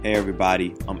Hey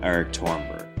everybody, I'm Eric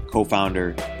Tornberg,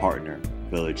 co-founder, partner,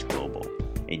 Village Global,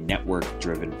 a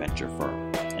network-driven venture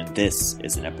firm. And this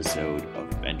is an episode of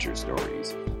Venture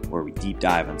Stories, where we deep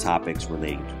dive on topics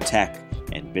relating to tech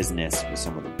and business with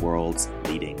some of the world's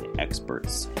leading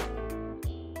experts.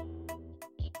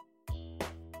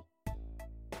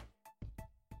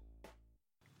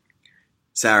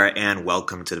 Sarah Ann,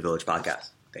 welcome to the Village Podcast.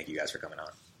 Thank you guys for coming on.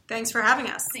 Thanks for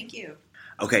having us. Thank you.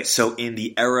 Okay, so in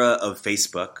the era of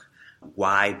Facebook,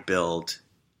 why build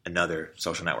another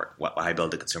social network? Why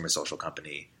build a consumer social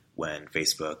company when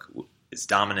Facebook is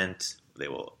dominant? They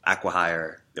will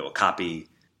acqui-hire, they will copy.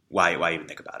 Why even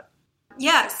think about it?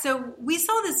 Yeah, so we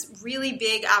saw this really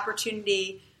big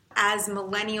opportunity as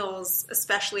millennials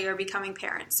especially are becoming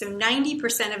parents. So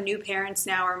 90% of new parents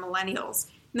now are millennials.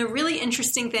 And the really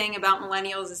interesting thing about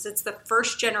millennials is it's the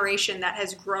first generation that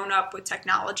has grown up with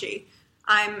technology.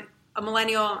 I'm a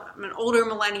millennial, I'm an older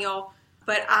millennial,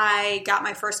 but I got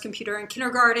my first computer in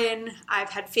kindergarten. I've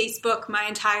had Facebook my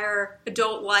entire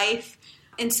adult life.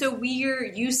 And so we're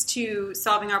used to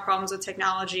solving our problems with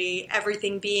technology,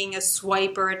 everything being a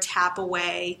swipe or a tap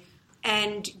away,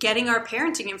 and getting our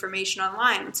parenting information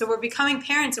online. So we're becoming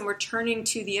parents and we're turning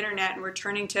to the internet and we're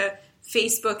turning to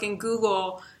Facebook and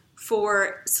Google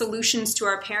for solutions to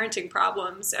our parenting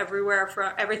problems everywhere,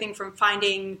 for everything from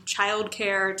finding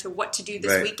childcare to what to do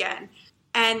this weekend.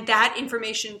 And that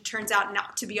information turns out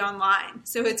not to be online.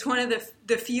 So it's one of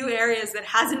the few areas that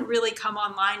hasn't really come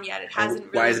online yet. It hasn't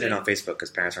really. Why isn't it on Facebook?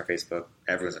 Because parents are on Facebook.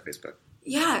 Everyone's on Facebook.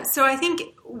 Yeah. So I think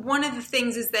one of the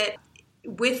things is that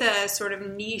with a sort of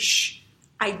niche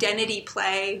identity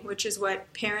play, which is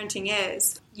what parenting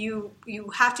is, you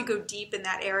have to go deep in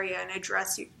that area and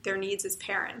address their needs as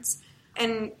parents.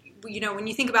 And, when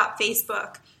you think about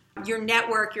Facebook, your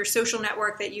network, your social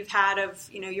network that you've had of,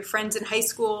 your friends in high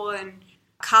school and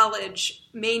college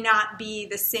may not be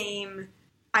the same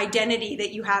identity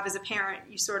that you have as a parent.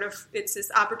 It's this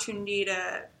opportunity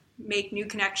to make new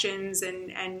connections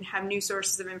and have new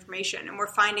sources of information. And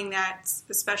we're finding that's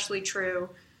especially true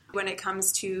when it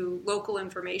comes to local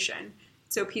information.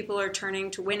 So people are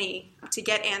turning to Winnie to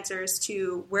get answers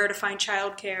to where to find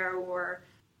childcare or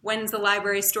when's the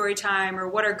library story time or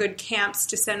what are good camps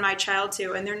to send my child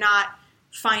to. And they're not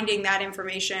finding that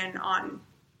information on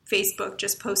Facebook,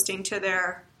 just posting to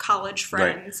their college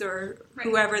friends or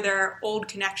whoever their old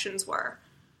connections were.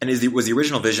 And was the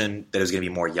original vision that it was going to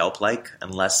be more Yelp-like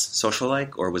and less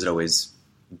social-like, or was it always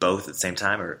both at the same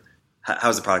time? Or how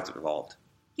has the product evolved?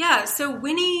 Yeah, so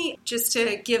Winnie, just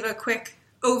to give a quick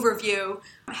overview,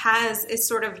 has a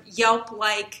sort of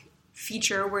Yelp-like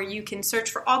feature where you can search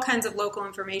for all kinds of local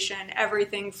information,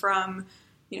 everything from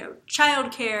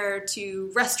childcare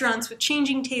to restaurants with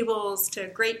changing tables to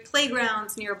great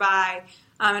playgrounds nearby.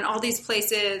 And all these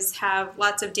places have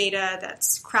lots of data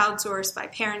that's crowdsourced by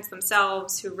parents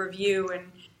themselves who review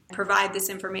and provide this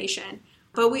information.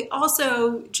 But we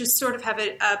also just sort of have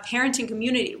a parenting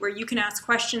community where you can ask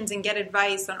questions and get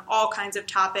advice on all kinds of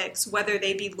topics, whether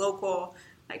they be local,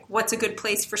 like what's a good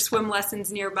place for swim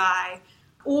lessons nearby,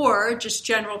 or just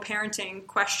general parenting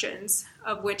questions,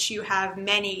 of which you have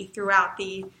many throughout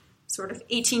the sort of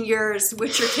 18 years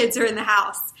which your kids are in the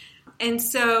house. And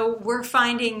so we're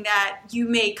finding that you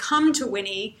may come to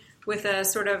Winnie with a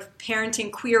sort of parenting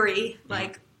query,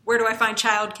 like where do I find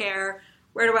childcare?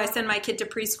 Where do I send my kid to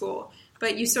preschool?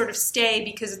 But you sort of stay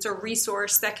because it's a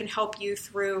resource that can help you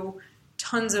through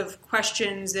tons of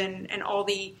questions and all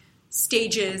the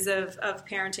stages of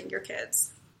parenting your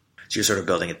kids. So you're sort of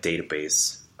building a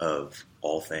database of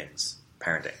all things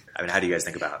parenting. I mean, how do you guys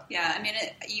think about it? Yeah, I mean,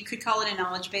 you could call it a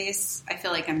knowledge base. I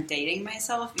feel like I'm dating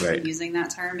myself even using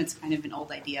that term. It's kind of an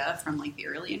old idea from the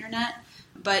early internet.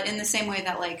 But in the same way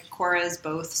that Quora is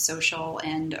both social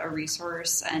and a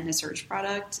resource and a search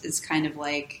product, is kind of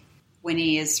like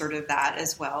Winnie is sort of that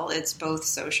as well. It's both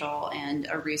social and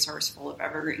a resource full of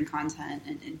evergreen content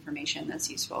and information that's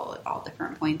useful at all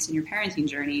different points in your parenting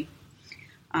journey.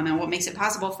 And what makes it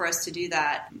possible for us to do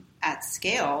that at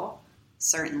scale,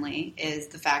 certainly, is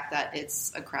the fact that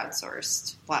it's a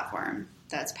crowdsourced platform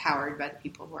that's powered by the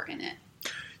people who are in it.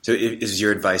 So is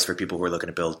your advice for people who are looking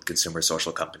to build consumer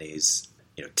social companies,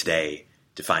 today,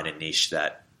 to find a niche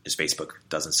that Facebook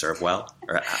doesn't serve well?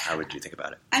 Or how would you think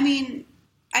about it? I mean,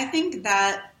 I think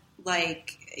that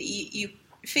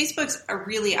Facebook's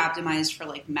really optimized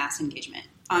for mass engagement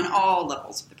on all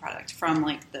levels of the product, from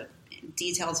the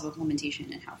details of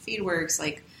implementation and how feed works,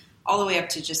 all the way up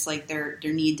to just their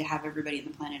need to have everybody on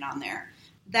the planet on there.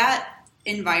 That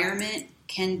environment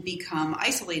can become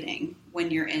isolating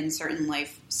when you're in certain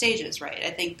life stages, right?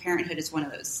 I think parenthood is one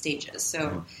of those stages.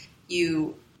 So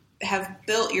you have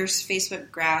built your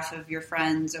Facebook graph of your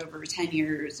friends over 10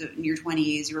 years in your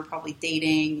 20s. You were probably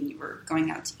dating, and you were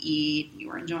going out to eat, and you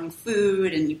were enjoying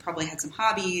food, and you probably had some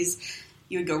hobbies.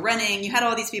 You would go running. You had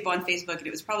all these people on Facebook, and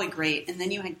it was probably great. And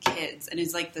then you had kids, and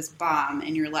it's like this bomb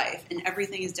in your life, and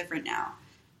everything is different now.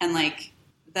 And like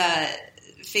the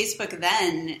Facebook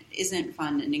then isn't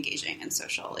fun and engaging and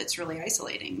social. It's really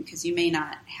isolating because you may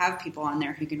not have people on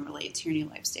there who can relate to your new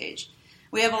life stage.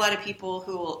 We have a lot of people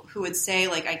who would say,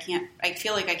 like, I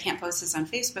feel like I can't post this on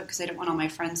Facebook because I don't want all my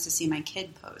friends to see my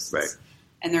kid posts. Right.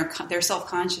 And they're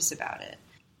self-conscious about it.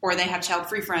 Or they have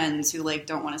child-free friends who, like,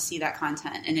 don't want to see that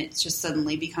content. And it just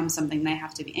suddenly becomes something they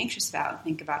have to be anxious about and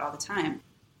think about all the time.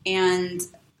 And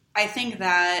I think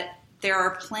that there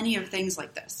are plenty of things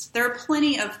like this. There are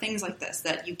plenty of things like this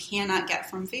that you cannot get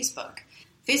from Facebook.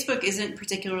 Facebook isn't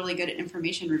particularly good at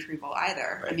information retrieval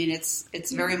either. Right. I mean,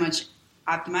 it's very much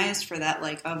optimized for that,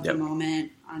 like, of the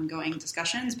moment ongoing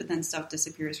discussions, but then stuff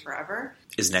disappears forever.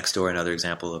 Is Nextdoor another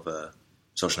example of a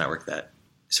social network that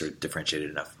is sort of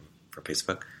differentiated enough from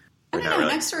Facebook? I don't know.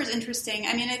 Really? Nextdoor is interesting.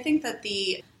 I mean, I think that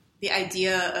the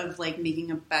idea of, like,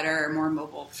 making a better, more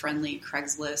mobile-friendly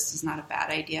Craigslist is not a bad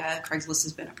idea. Craigslist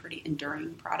has been a pretty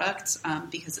enduring product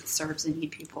because it serves a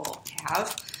need people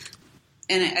have.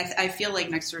 And I feel like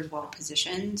Nextdoor is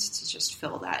well-positioned to just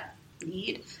fill that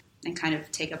need and kind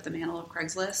of take up the mantle of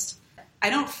Craigslist. I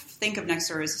don't think of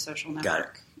Nextdoor as a social network. Got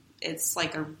it. It's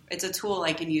like it's a tool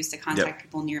I can use to contact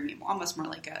people near me, almost more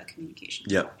like a communication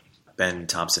tool. Yep. Ben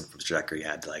Thompson from Trajectory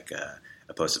had like a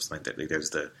post of something that, like,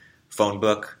 there's the phone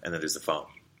book and then there's the phone.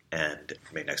 And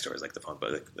Nextdoor is like the phone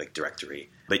book, like directory.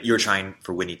 But you're trying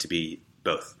for Winnie to be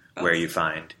both. Where you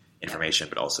find information,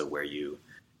 but also where you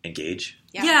engage.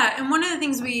 Yeah, and one of the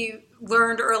things we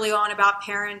learned early on about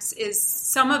parents is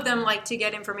some of them like to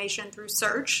get information through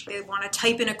search. They want to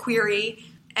type in a query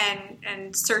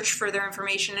and search for their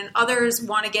information, and others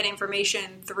want to get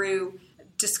information through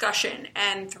discussion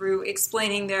and through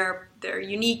explaining their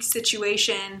unique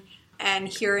situation and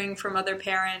hearing from other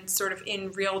parents sort of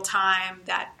in real time,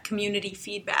 that community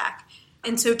feedback.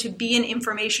 And so to be an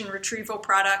information retrieval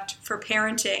product for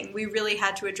parenting, we really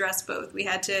had to address both. We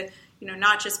had to,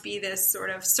 not just be this sort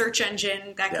of search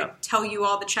engine that could tell you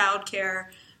all the childcare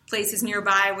places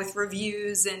nearby with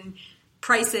reviews and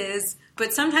prices,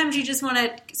 but sometimes you just want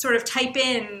to sort of type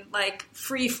in, like,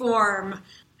 free form,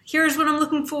 here's what I'm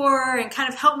looking for, and kind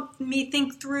of help me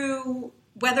think through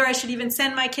whether I should even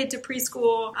send my kid to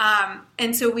preschool.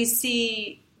 And so we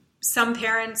see some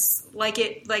parents like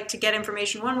to get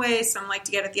information one way, some like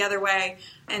to get it the other way.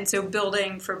 And so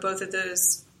building for both of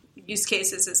those use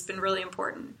cases has been really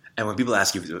important. And when people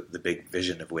ask you the big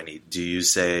vision of Winnie, do you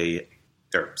say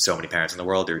there are so many parents in the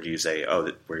world, or do you say,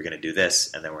 oh, we're going to do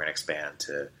this and then we're going to expand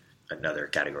to another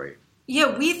category?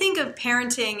 Yeah, we think of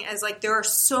parenting as like there are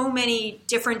so many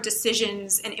different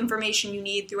decisions and information you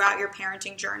need throughout your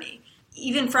parenting journey.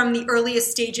 Even from the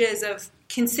earliest stages of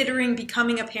considering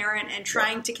becoming a parent and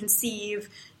trying to conceive,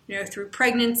 through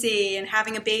pregnancy and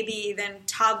having a baby, then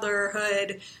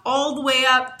toddlerhood, all the way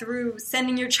up through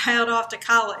sending your child off to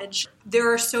college.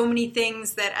 There are so many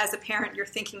things that as a parent you're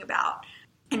thinking about.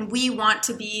 And we want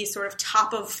to be sort of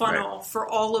top of funnel for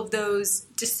all of those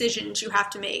decisions you have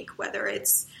to make, whether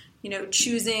it's,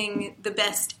 choosing the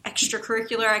best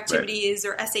extracurricular activities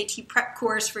or SAT prep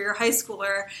course for your high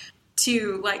schooler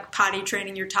to, like, potty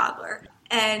training your toddler.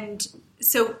 And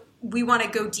so we want to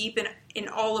go deep in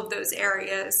all of those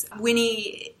areas.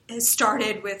 Winnie has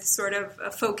started with sort of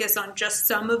a focus on just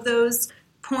some of those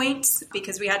points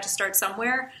because we had to start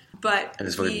somewhere. And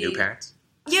this for new parents?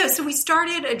 Yeah, so we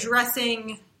started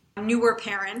addressing newer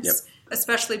parents,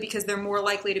 especially because they're more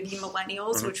likely to be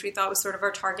millennials, which we thought was sort of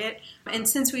our target. And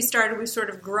since we started, we've sort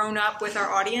of grown up with our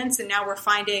audience, and now we're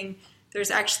finding there's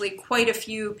actually quite a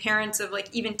few parents of, like,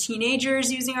 even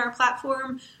teenagers using our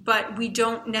platform, but we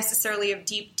don't necessarily have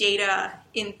deep data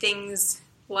in things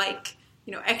like,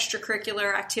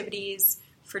 extracurricular activities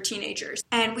for teenagers.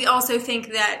 And we also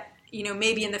think that,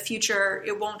 maybe in the future,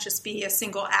 it won't just be a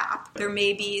single app. There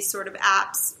may be sort of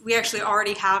apps. We actually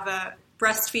already have a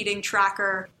breastfeeding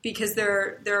tracker because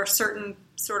there are certain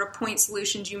sort of point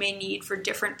solutions you may need for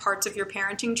different parts of your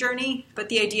parenting journey. But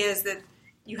the idea is that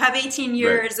you have 18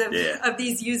 years of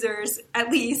these users, at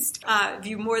least. If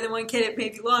you have more than one kid, it may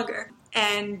be longer.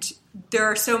 And there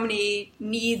are so many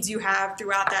needs you have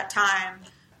throughout that time.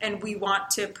 And we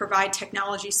want to provide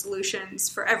technology solutions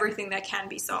for everything that can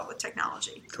be solved with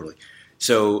technology. Totally.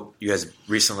 So you guys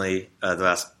recently, the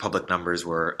last public numbers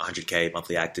were 100K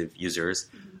monthly active users.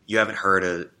 Mm-hmm. You haven't heard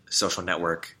a social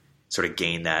network sort of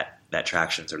gain that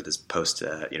traction, sort of this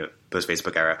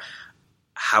post-Facebook era.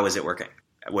 How is it working?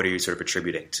 What are you sort of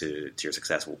attributing to your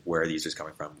success? Where are the users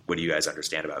coming from? What do you guys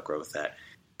understand about growth that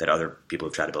other people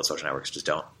who've tried to build social networks just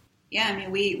don't? Yeah, I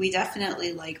mean, we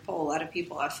definitely pull a lot of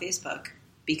people off Facebook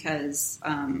because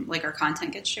our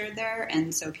content gets shared there,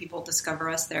 and so people discover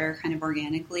us there kind of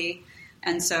organically.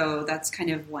 And so that's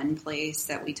kind of one place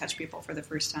that we touch people for the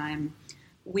first time.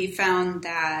 We found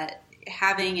that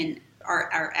having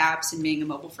our apps and being a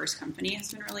mobile-first company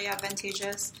has been really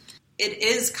advantageous. It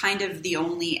is kind of the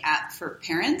only app for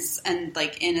parents, and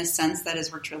in a sense that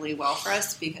has worked really well for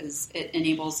us because it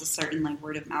enables a certain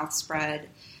word-of-mouth spread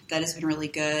that has been really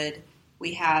good.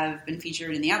 We have been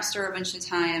featured in the App Store a bunch of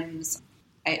times.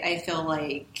 I feel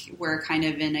like we're kind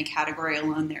of in a category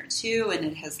alone there too, and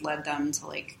it has led them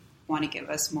to want to give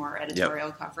us more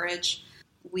editorial coverage.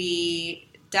 We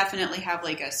definitely have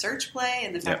a search play,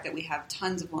 and the fact that we have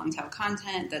tons of long tail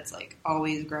content that's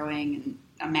always growing and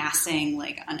amassing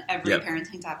on every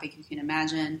parenting topic you can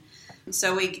imagine.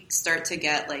 So we start to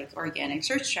get organic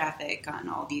search traffic on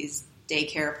all these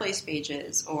daycare place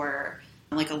pages, or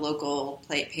a local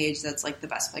play page that's the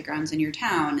best playgrounds in your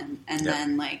town, and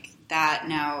then that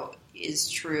now is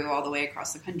true all the way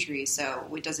across the country, so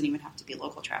it doesn't even have to be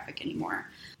local traffic anymore.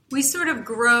 We sort of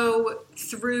grow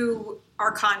through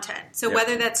our content. So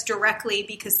whether that's directly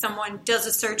because someone does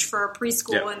a search for a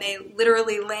preschool and they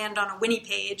literally land on a Winnie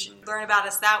page and learn about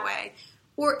us that way,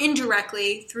 or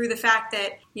indirectly through the fact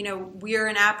that, we're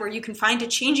an app where you can find a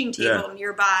changing table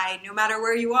nearby no matter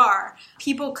where you are.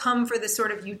 People come for the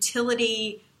sort of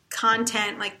utility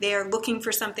content, they're looking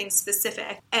for something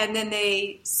specific, and then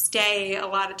they stay a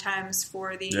lot of times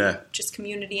for the just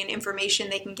community and information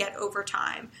they can get over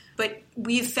time. But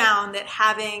we've found that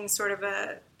having sort of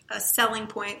a selling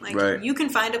point, you can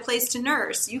find a place to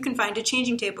nurse, you can find a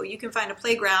changing table, you can find a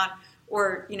playground,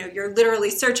 or you're literally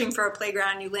searching for a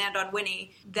playground, you land on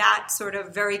Winnie. That sort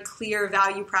of very clear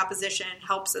value proposition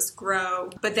helps us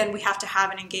grow. But then we have to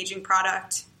have an engaging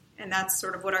product. And that's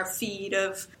sort of what our feed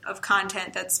of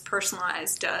content that's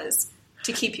personalized does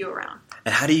to keep you around.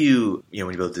 And how do you, when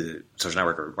you build the social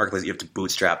network or marketplace, you have to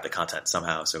bootstrap the content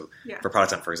somehow. So for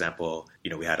Product Hunt, for example,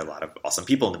 we had a lot of awesome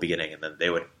people in the beginning, and then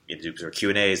they would do sort of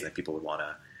Q&As, and then people would want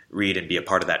to read and be a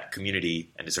part of that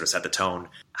community and to sort of set the tone.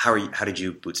 How did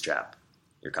you bootstrap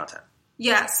your content?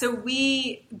 Yeah, so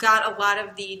we got a lot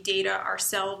of the data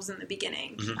ourselves in the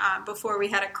beginning. Before we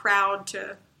had a crowd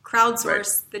to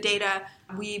crowdsource the data.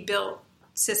 We built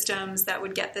systems that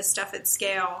would get this stuff at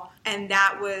scale. And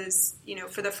that was,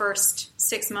 for the first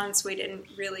 6 months, we didn't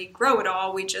really grow at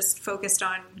all. We just focused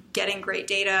on getting great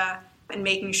data and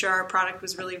making sure our product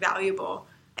was really valuable.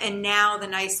 And now the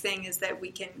nice thing is that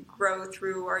we can grow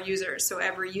through our users. So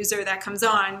every user that comes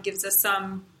on gives us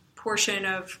some portion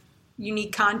of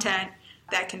unique content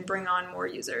that can bring on more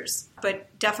users. But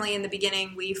definitely in the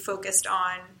beginning, we focused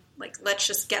on, let's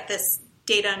just get this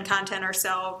data and content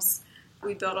ourselves.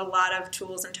 We built a lot of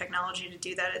tools and technology to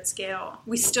do that at scale.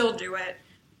 We still do it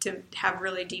to have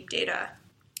really deep data.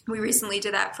 We recently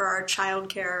did that for our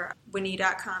childcare,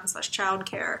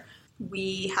 winnie.com/childcare.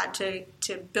 We had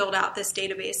to build out this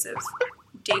database of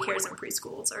daycares and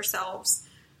preschools ourselves.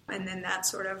 And then that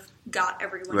sort of got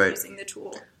everyone using the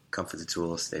tool. Come for the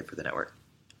tool, stay for the network.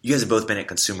 You guys have both been at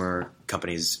consumer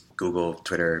companies, Google,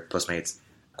 Twitter, Postmates.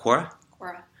 Quora?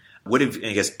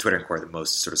 I guess Twitter and Quora are the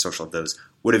most sort of social of those.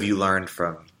 What have you learned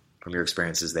from your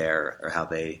experiences there, or how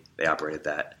they operated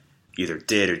that you either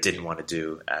did or didn't want to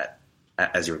do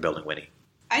as you were building Winnie?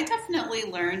 I definitely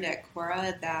learned at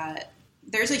Quora that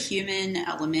there's a human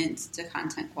element to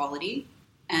content quality,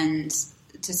 and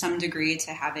to some degree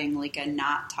to having a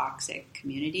not toxic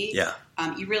community. Yeah.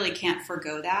 You really can't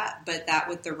forgo that, but that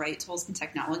with the right tools and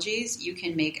technologies, you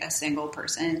can make a single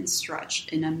person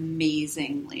stretch an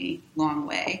amazingly long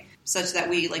way, such that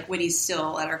Winnie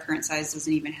still at our current size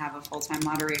doesn't even have a full-time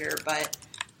moderator, but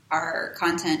our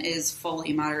content is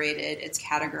fully moderated. It's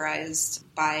categorized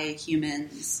by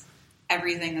humans.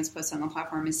 Everything that's posted on the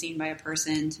platform is seen by a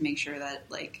person to make sure that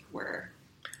we're...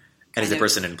 And is the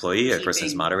person an employee or the person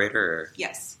is moderator? Or?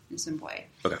 Yes, it's an employee.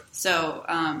 Okay. So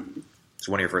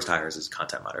one of your first hires is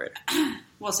content moderator.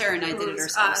 Well, Sarah and I did it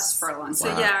ourselves for a long time. So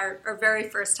our very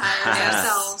first hire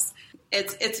ourselves.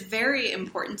 It's very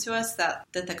important to us that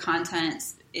the content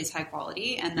is high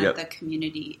quality and that the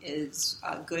community is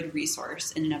a good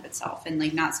resource in and of itself,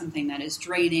 and not something that is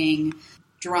draining,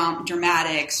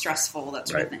 dramatic, stressful, that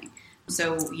sort of thing.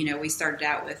 So we started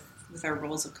out with our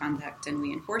rules of conduct and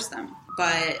we enforce them,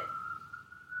 but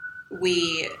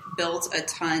we built a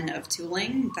ton of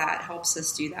tooling that helps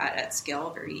us do that at scale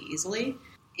very easily.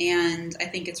 And I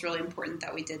think it's really important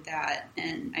that we did that.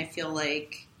 And I feel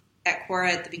like at Quora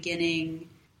at the beginning,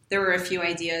 there were a few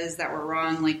ideas that were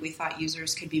wrong. Like we thought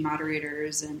users could be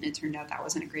moderators, and it turned out that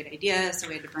wasn't a great idea. So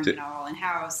we had to bring it all in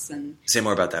house. And say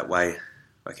more about that. Why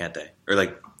can't they? Or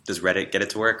like, does Reddit get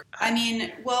it to work? I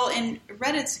mean, well, in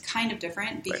Reddit's kind of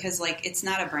different because like it's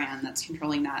not a brand that's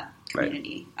controlling that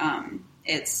community. Right.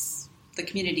 It's the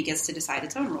community gets to decide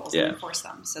its own rules and enforce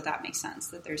them. So that makes sense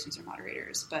that there's user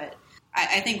moderators. But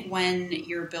I think when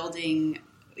you're building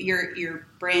your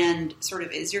brand sort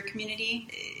of is your community,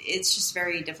 it's just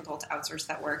very difficult to outsource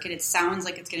that work. And it sounds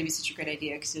like it's going to be such a great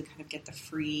idea because you kind of get the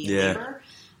free labor.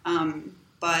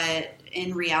 But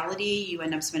in reality, you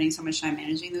end up spending so much time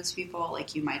managing those people,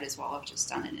 like you might as well have just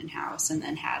done it in-house and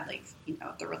then had like, you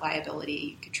know, the reliability.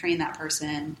 You could train that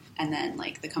person and then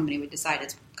like the company would decide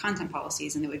its content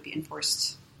policies and they would be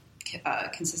enforced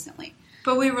consistently.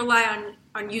 But we rely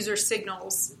on user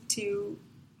signals to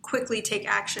quickly take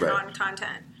action on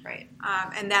content. Right.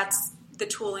 And that's the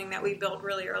tooling that we built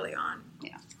really early on.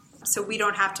 Yeah. So we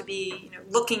don't have to be,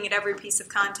 looking at every piece of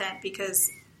content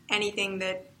because anything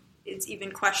that is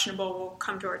even questionable will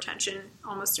come to our attention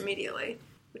almost immediately,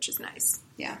 which is nice.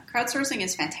 Yeah. Crowdsourcing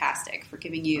is fantastic for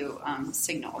giving you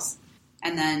signals.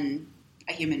 And then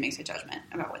a human makes a judgment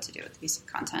about what to do with the piece of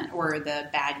content or the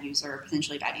bad user,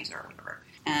 potentially bad user or whatever.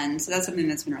 And so that's something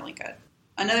that's been really good.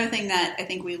 Another thing that I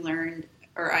think we learned,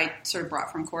 or I sort of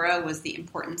brought from Quora, was the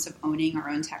importance of owning our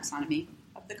own taxonomy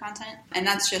of the content. And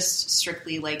that's just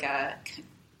strictly like a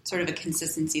sort of a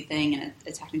consistency thing and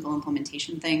a technical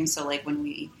implementation thing. So like when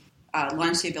we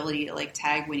launched the ability to like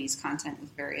tag Winnie's content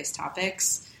with various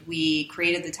topics, we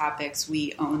created the topics,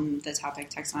 we own the topic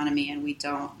taxonomy, and we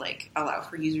don't like allow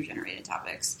for user-generated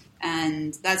topics.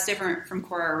 And that's different from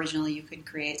Quora. Originally, you could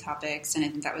create topics, and I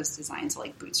think that was designed to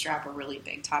like bootstrap a really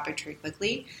big topic tree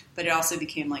quickly. But it also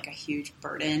became like a huge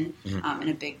burden and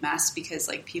a big mess because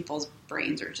like people's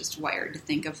brains are just wired to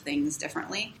think of things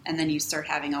differently. And then you start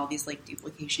having all these like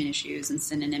duplication issues and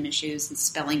synonym issues and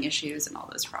spelling issues and all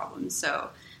those problems. So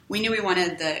we knew we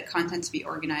wanted the content to be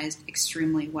organized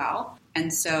extremely well.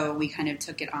 And so we kind of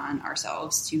took it on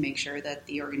ourselves to make sure that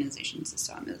the organization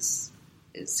system is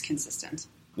consistent.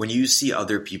 When you see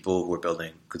other people who are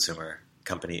building consumer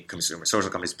social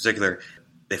companies in particular,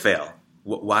 they fail.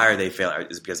 Why are they failing?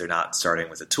 Is it because they're not starting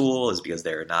with a tool? Is it because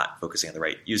they're not focusing on the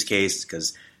right use case?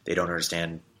 Because they don't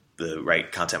understand the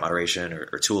right content moderation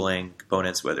or tooling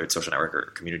components, whether it's social network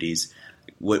or communities?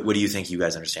 What do you think you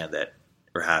guys understand that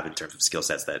or have in terms of skill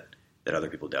sets that other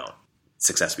people don't?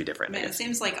 Success be different. It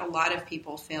seems like a lot of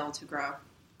people fail to grow,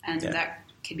 and that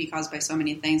can be caused by so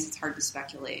many things. It's hard to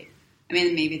speculate. I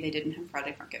mean, maybe they didn't have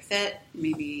product market fit.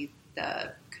 Maybe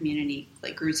the community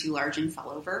like grew too large and fell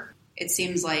over. It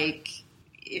seems like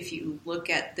if you look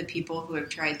at the people who have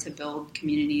tried to build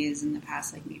communities in the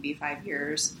past, like maybe 5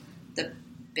 years, the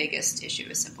biggest issue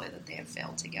is simply that they have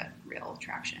failed to get real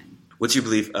traction. What's your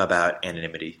belief about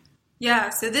anonymity? Yeah,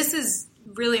 so this is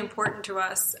really important to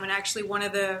us. And actually one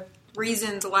of the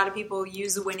reasons a lot of people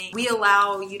use Winnie, we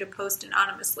allow you to post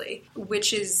anonymously,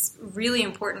 which is really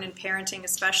important in parenting,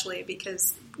 especially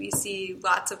because we see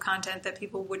lots of content that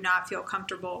people would not feel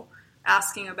comfortable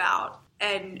asking about.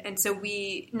 And so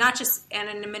we, not just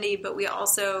anonymity, but we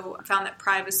also found that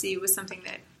privacy was something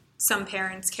that some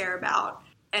parents care about.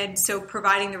 And so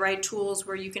providing the right tools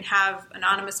where you can have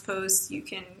anonymous posts, you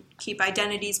can keep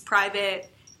identities private,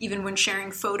 even when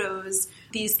sharing photos,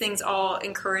 these things all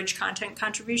encourage content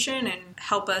contribution and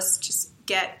help us just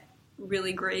get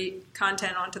really great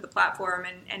content onto the platform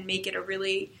and make it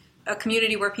a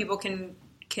community where people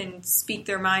can speak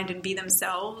their mind and be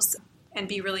themselves and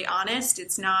be really honest.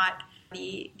 It's not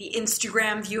the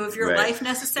Instagram view of your life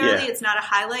necessarily. Yeah. It's not a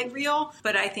highlight reel,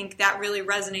 but I think that really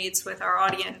resonates with our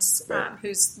audience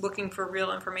who's looking for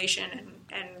real information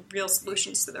and real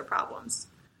solutions to their problems.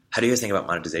 How do you guys think about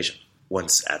monetization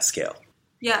once at scale?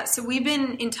 Yeah, so we've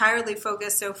been entirely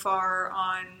focused so far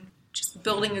on just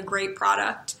building a great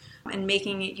product and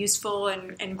making it useful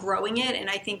and growing it. And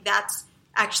I think that's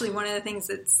actually one of the things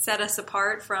that set us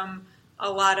apart from a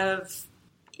lot of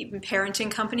even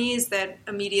parenting companies that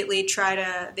immediately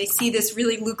they see this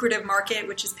really lucrative market,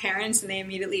 which is parents, and they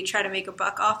immediately try to make a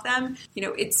buck off them.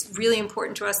 It's really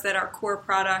important to us that our core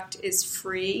product is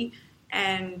free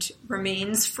and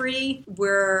remains free,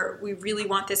 where we really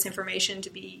want this information to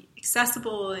be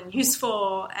accessible and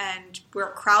useful, and we're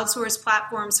a crowdsourced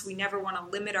platform, so we never want to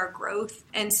limit our growth.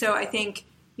 And so I think,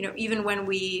 even when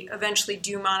we eventually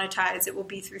do monetize, it will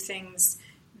be through things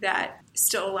that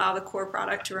still allow the core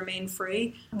product to remain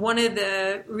free. One of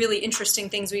the really interesting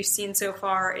things we've seen so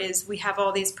far is we have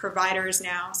all these providers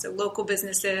now, so local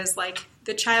businesses like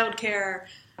the childcare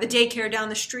the daycare down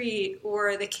the street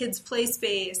or the kids' play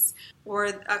space or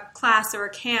a class or a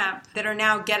camp that are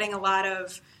now getting a lot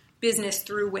of business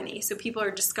through Winnie. So people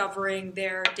are discovering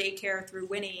their daycare through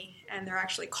Winnie, and they're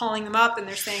actually calling them up and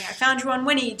they're saying, I found you on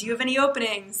Winnie. Do you have any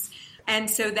openings? And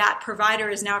so that provider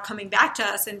is now coming back to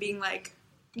us and being like,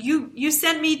 you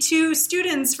sent me 2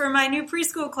 students for my new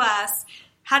preschool class.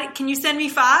 Can you send me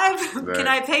 5? Right. Can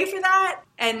I pay for that?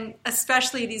 And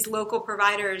especially these local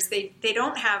providers, they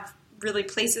don't have really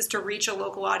places to reach a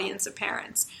local audience of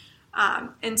parents.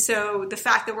 And so the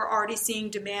fact that we're already seeing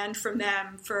demand from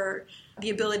them for the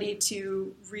ability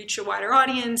to reach a wider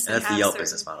audience. And that's the Yelp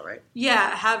business model, right?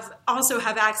 Yeah, have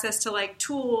access to like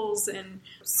tools and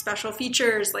special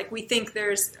features. Like we think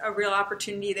there's a real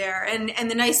opportunity there.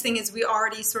 And the nice thing is we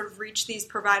already sort of reach these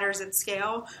providers at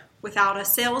scale without a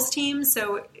sales team.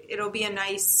 So it'll be a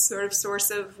nice sort of source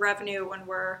of revenue when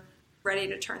we're ready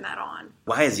to turn that on.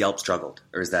 Why has Yelp struggled?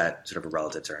 Or is that sort of a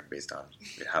relative term based on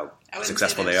how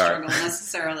successful they are?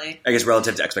 Necessarily. I guess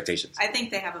relative to expectations. I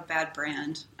think they have a bad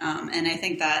brand. And I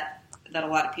think that a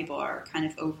lot of people are kind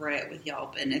of over it with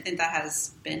Yelp. And I think that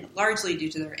has been largely due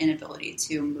to their inability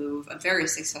to move a very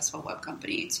successful web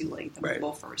company to like the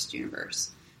mobile first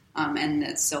universe. And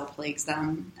that still plagues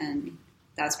them. And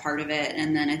that's part of it.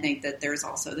 And then I think that there's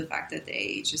also the fact that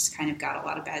they just kind of got a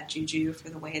lot of bad juju for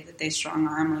the way that they strong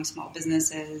arm like small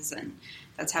businesses. And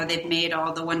that's how they've made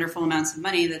all the wonderful amounts of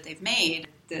money that they've made,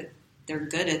 that they're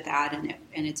good at that.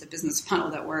 And it's a business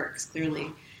model that works.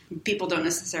 Clearly, people don't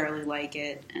necessarily like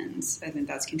it. And I think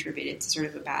that's contributed to sort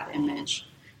of a bad image.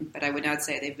 But I would not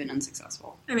say they've been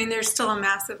unsuccessful. I mean, they're still a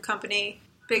massive company,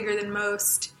 bigger than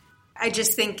most. I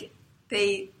just think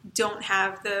they don't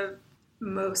have the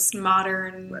most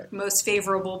modern, most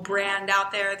favorable brand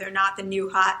out there. They're not the new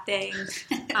hot thing.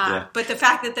 But the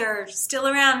fact that they're still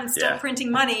around and still printing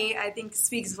money, I think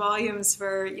speaks volumes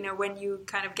for, when you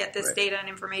kind of get this data and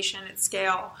information at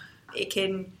scale, it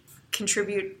can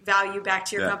contribute value back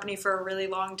to your company for a really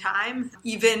long time,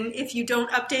 even if you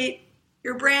don't update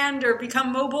your brand or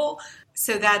become mobile.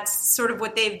 So that's sort of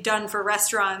what they've done for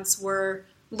restaurants. We're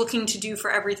looking to do for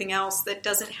everything else that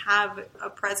doesn't have a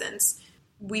presence.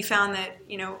 We found that,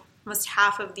 almost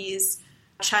half of these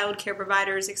childcare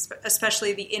providers,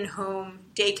 especially the in-home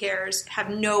daycares, have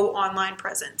no online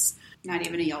presence. Not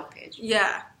even a Yelp page.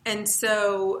 Yeah. And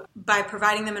so by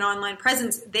providing them an online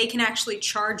presence, they can actually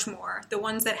charge more. The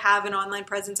ones that have an online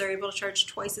presence are able to charge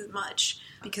twice as much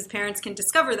because parents can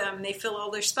discover them and they fill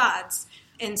all their spots.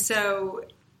 And so,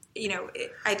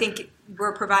 I think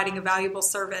we're providing a valuable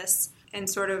service and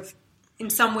sort of in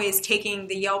some ways taking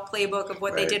the Yelp playbook of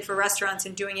what they did for restaurants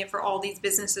and doing it for all these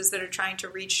businesses that are trying to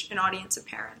reach an audience of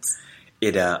parents.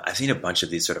 I've seen a bunch of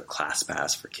these sort of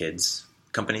ClassPass for kids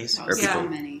companies or people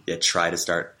try to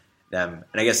start them.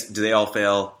 And I guess, do they all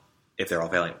fail if they're all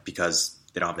failing because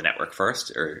they don't have the network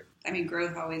first? Or I mean,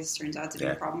 growth always turns out to be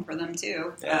a problem for them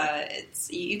too.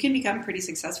 You can become pretty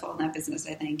successful in that business,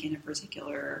 I think, in a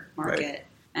particular market.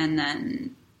 And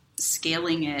then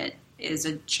scaling it is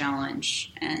a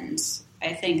challenge. And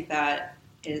I think that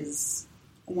is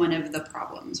one of the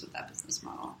problems with that business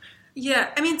model.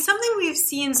 Yeah. I mean, something we've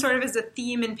seen sort of as a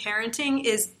theme in parenting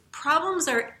is problems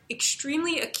are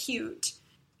extremely acute,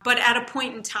 but at a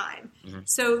point in time. Mm-hmm.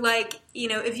 So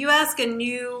if you ask a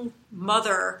new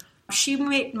mother, she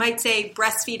might say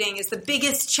breastfeeding is the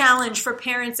biggest challenge for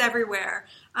parents everywhere.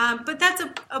 But that's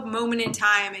a moment in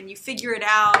time and you figure it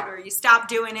out or you stop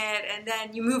doing it and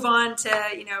then you move on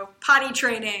to, potty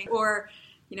training or,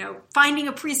 finding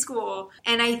a preschool.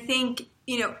 And I think,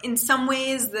 in some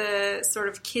ways the sort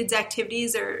of kids'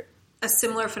 activities are a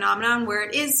similar phenomenon where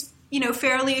it is,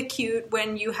 fairly acute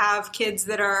when you have kids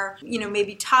that are,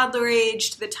 maybe toddler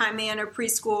age to the time they enter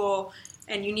preschool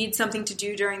and you need something to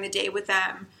do during the day with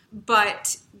them.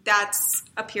 But that's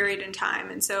a period in time.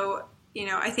 And so,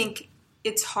 I think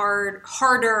it's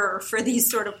harder for these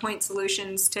sort of point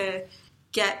solutions to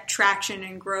get traction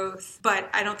and growth, but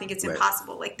I don't think it's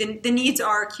impossible. Like the needs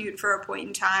are acute for a point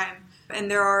in time,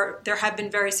 and there have been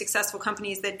very successful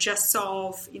companies that just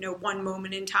solve one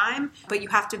moment in time, but you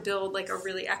have to build like a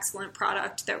really excellent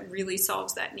product that really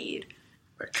solves that need.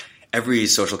 Right. Every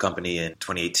social company in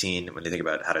 2018, when they think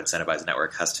about how to incentivize a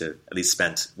network, has to at least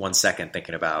spend 1 second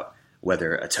thinking about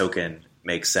whether a token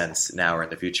makes sense now or in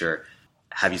the future.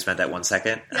 Have you spent that 1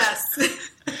 second? Yes.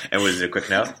 And was it a quick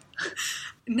no?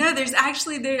 No, there's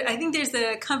actually I think there's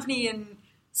a company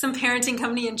some parenting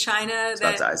company in China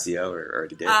about to ICO or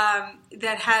already did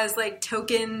that has like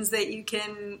tokens that you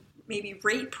can maybe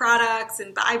rate products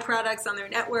and buy products on their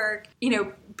network.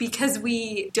 Because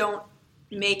we don't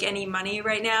make any money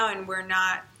right now and we're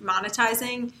not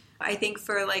monetizing. I think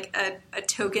for like a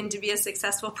token to be a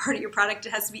successful part of your product,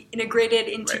 it has to be integrated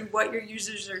into what your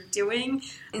users are doing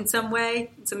in some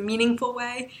way, in some meaningful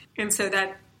way. And so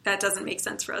that doesn't make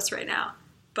sense for us right now.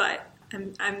 But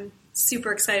I'm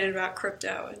super excited about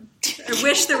crypto, and I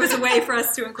wish there was a way for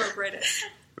us to incorporate it.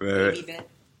 Right.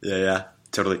 Yeah,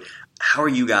 totally. How are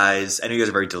you guys? I know you guys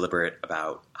are very deliberate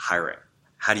about hiring.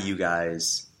 How do you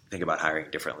guys think about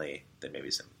hiring differently than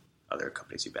maybe some other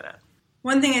companies you've been at?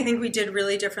 One thing I think we did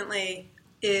really differently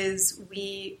is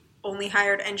we only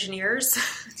hired engineers.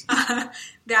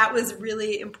 That was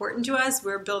really important to us.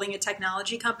 We're building a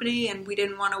technology company, and we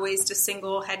didn't want to waste a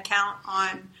single headcount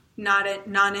on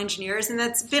non-engineers. And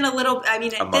that's been a little, I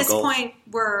mean, at this point,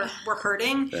 we're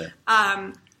hurting.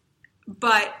 Yeah.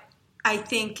 But I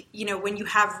think, when you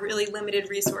have really limited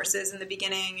resources in the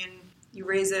beginning and you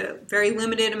raise a very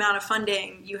limited amount of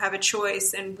funding, you have a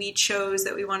choice, and we chose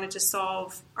that we wanted to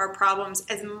solve our problems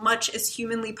as much as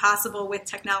humanly possible with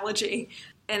technology.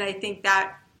 And I think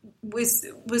that was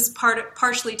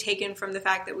partially taken from the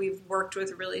fact that we've worked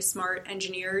with really smart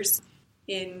engineers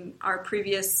in our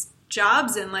previous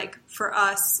jobs. And like for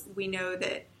us, we know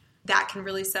that can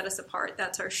really set us apart.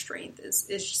 That's our strength, is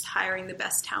just hiring the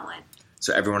best talent.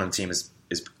 So everyone on the team is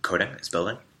coding, is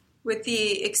building? With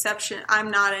the exception,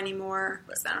 I'm not anymore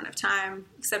because I don't have time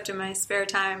except in my spare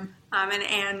time. And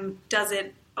Anne does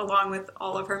it along with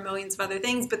all of her millions of other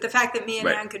things. But the fact that me and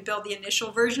Anne could build the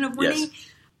initial version of Winnie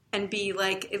and be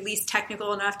like at least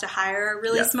technical enough to hire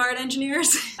really smart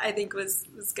engineers, I think was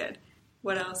good.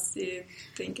 What else do you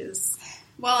think is?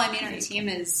 Well, I mean, our team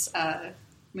is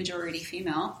majority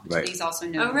female, which is also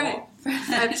notable. Oh, right.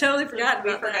 I've totally forgotten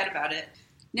about that. We forgot about it.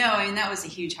 No, I mean, that was a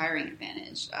huge hiring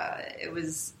advantage. It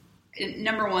was,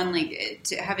 number one,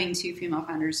 having two female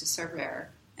founders is so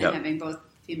rare, and having both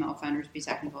female founders be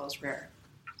technical is rare.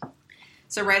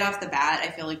 So right off the bat,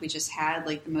 I feel like we just had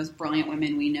the most brilliant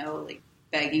women we know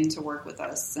begging to work with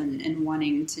us and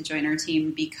wanting to join our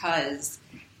team because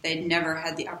they'd never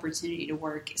had the opportunity to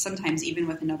work, sometimes even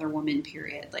with another woman,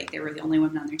 period. They were the only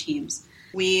women on their teams.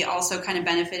 We also kind of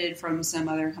benefited from some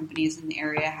other companies in the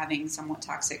area having somewhat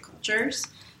toxic cultures.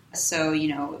 So,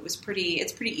 it's pretty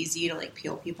easy to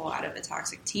peel people out of a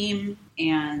toxic team.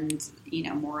 And,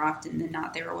 more often than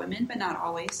not, they were women, but not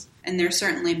always. And there's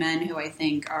certainly men who I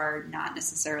think are not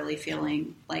necessarily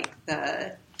feeling like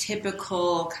the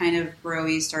typical kind of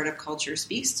bro-y startup culture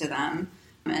speaks to them.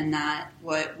 And that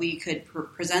what we could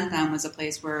present them was a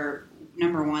place where,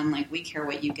 number one, we care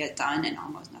what you get done and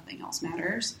almost nothing else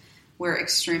matters. We're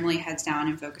extremely heads down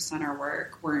and focused on our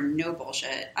work. We're no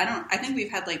bullshit. I think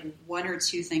we've had one or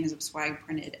two things of swag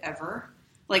printed ever.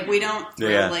 We don't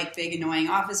throw big annoying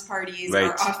office parties. Right.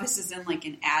 Our office is in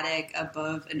an attic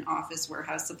above an office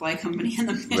warehouse supply company in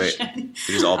the Mission. Right.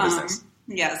 It is all business.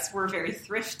 Yes, we're very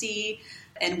thrifty,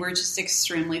 and we're just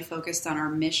extremely focused on our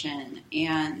mission.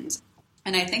 And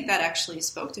I think that actually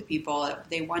spoke to people.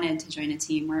 They wanted to join a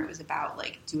team where it was about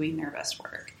doing their best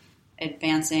work,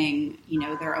 advancing,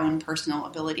 their own personal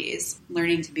abilities,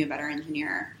 learning to be a better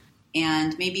engineer,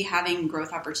 and maybe having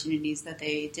growth opportunities that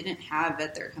they didn't have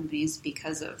at their companies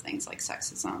because of things like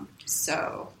sexism.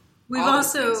 So we've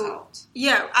also,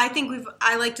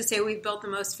 I like to say we've built the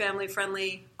most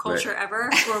family-friendly culture ever,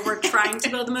 or we're trying to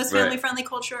build the most family-friendly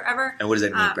culture ever. And what does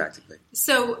that mean practically?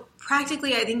 So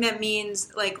practically, I think that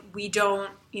means we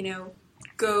don't,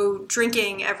 go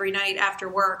drinking every night after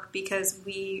work because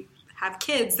we have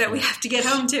kids that we have to get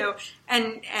home to,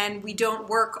 and we don't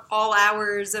work all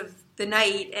hours of the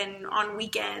night and on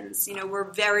weekends.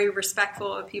 We're very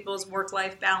respectful of people's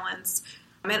work-life balance,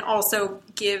 and also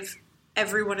give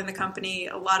everyone in the company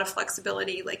a lot of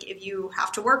flexibility. If you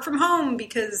have to work from home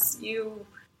because you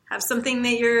have something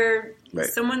that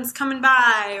someone's coming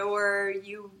by, or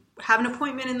you have an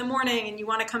appointment in the morning and you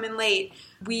want to come in late,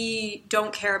 we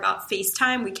don't care about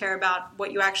FaceTime. We care about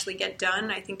what you actually get done.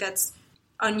 I think that's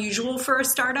unusual for a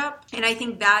startup. And I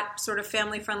think that sort of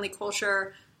family-friendly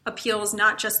culture appeals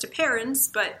not just to parents,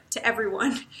 but to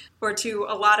everyone, or to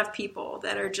a lot of people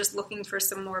that are just looking for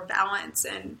some more balance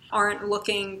and aren't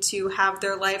looking to have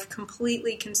their life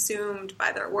completely consumed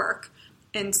by their work.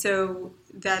 And so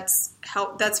that's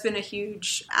been a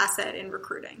huge asset in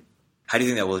recruiting. How do you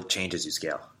think that will change as you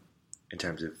scale in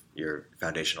terms of your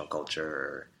foundational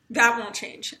culture? That won't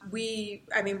change.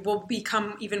 We'll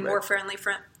become even more friendly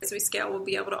as we scale. We'll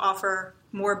be able to offer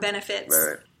more benefits.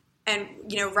 Right. And,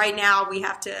 right now we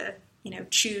have to,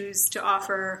 choose to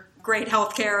offer great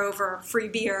healthcare over free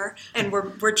beer. And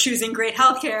we're choosing great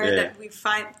healthcare that we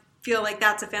feel like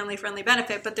that's a family-friendly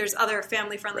benefit. But there's other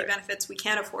family-friendly benefits we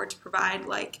can't afford to provide,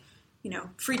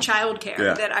 free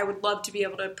childcare that I would love to be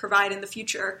able to provide in the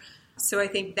future. So I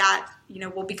think that,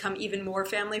 will become even more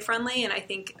family friendly. And I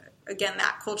think, again,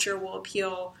 that culture will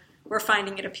appeal. We're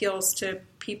finding it appeals to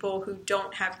people who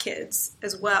don't have kids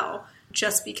as well,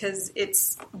 just because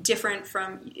it's different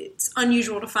it's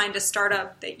unusual to find a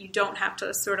startup that you don't have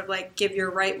to sort of like give your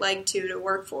right leg to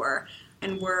work for.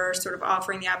 And we're sort of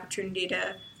offering the opportunity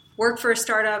to work for a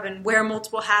startup and wear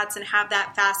multiple hats and have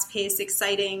that fast-paced,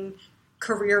 exciting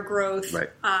career growth, right.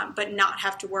 But not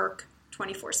have to work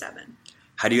 24/7.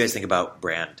 How do you guys think about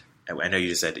brand? I know you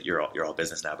just said that you're all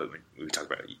business now, but when we talk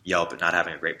about Yelp and not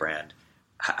having a great brand,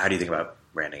 how do you think about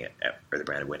branding it or the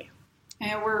brand of Winnie?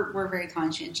 Yeah, we're very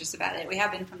conscientious about it. We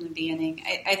have been from the beginning.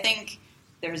 I think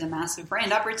there's a massive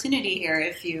brand opportunity here.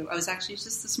 I was actually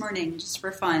just this morning, just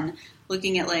for fun,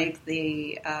 looking at like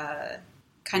the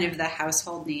kind of the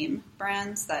household name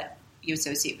brands that you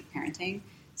associate with parenting.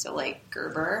 So like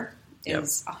Gerber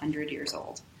is 100 years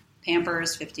old.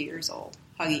 Pampers, 50 years old.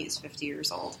 Huggies, 50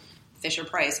 years old.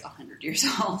 Fisher-Price, 100 years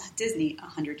old. Disney,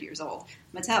 100 years old.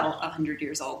 Mattel, 100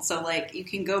 years old. So like you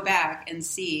can go back and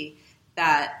see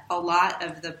that a lot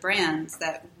of the brands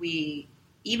that we,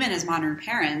 even as modern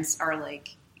parents, are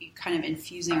like kind of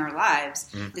infusing our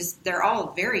lives, they're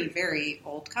all very, very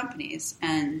old companies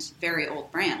and very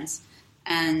old brands.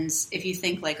 And if you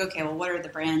think like, okay, well, what are the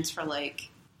brands for like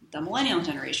the millennial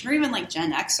generation or even like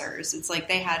Gen Xers? It's like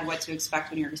they had What to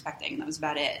Expect When You're Expecting. That was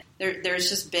about it. There's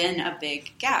just been a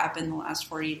big gap in the last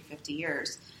 40 to 50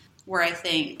 years where I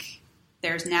think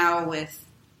there's now with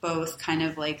both kind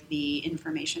of like the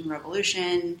information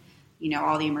revolution,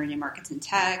 all the emerging markets in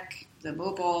tech, the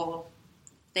mobile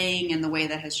thing and the way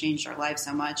that has changed our lives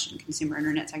so much in consumer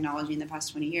internet technology in the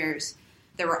past 20 years.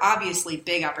 There were obviously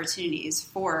big opportunities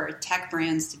for tech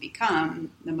brands to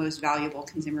become the most valuable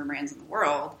consumer brands in the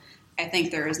world. I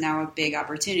think there is now a big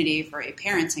opportunity for a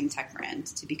parenting tech brand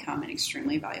to become an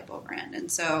extremely valuable brand.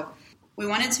 And so we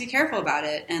wanted to be careful about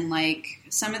it. And like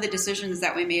some of the decisions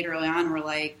that we made early on were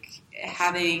like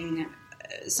having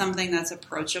something that's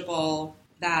approachable,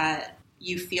 that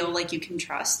you feel like you can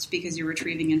trust because you're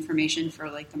retrieving information for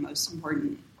like the most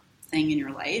important thing in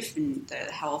your life and the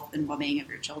health and well-being of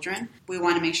your children. We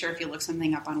want to make sure if you look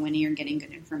something up on Winnie, you're getting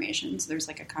good information. So there's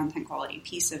like a content quality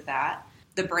piece of that.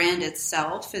 The brand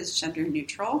itself is gender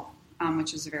neutral,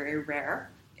 which is very rare.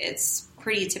 It's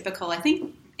pretty typical, I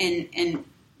think, in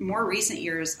more recent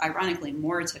years, ironically,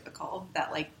 more typical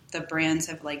that like the brands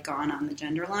have like gone on the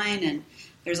gender line, and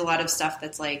there's a lot of stuff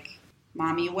that's like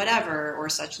mommy whatever or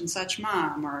such and such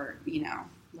mom or,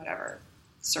 whatever,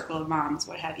 circle of moms,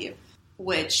 what have you,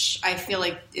 which I feel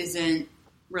like isn't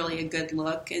really a good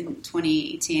look in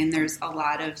 2018. There's a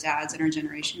lot of dads in our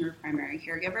generation who are primary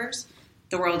caregivers.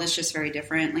 The world is just very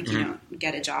different. Like, you don't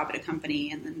get a job at a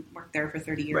company and then work there for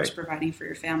 30 years providing for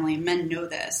your family. Men know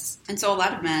this. And so a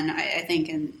lot of men, I think,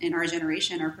 in our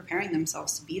generation are preparing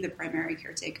themselves to be the primary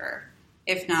caretaker.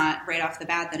 If not right off the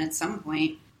bat, then at some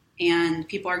point. And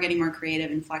people are getting more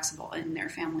creative and flexible in their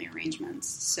family arrangements.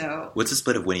 So what's the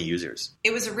split of Winnie users?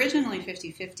 It was originally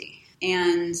 50-50.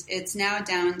 And it's now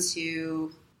down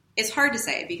to, it's hard to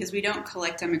say because we don't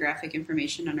collect demographic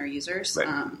information on our users.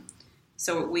 Right.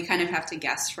 So we kind of have to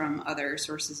guess from other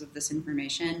sources of this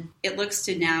information. It looks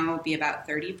to now be about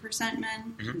 30%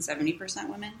 men and 70%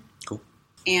 women. Cool.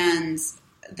 And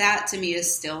that to me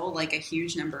is still like a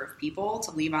huge number of people to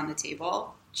leave on the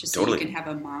table just so you can have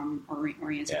a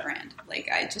mom-oriented brand. Like,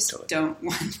 I just don't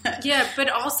want that. Yeah, but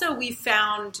also we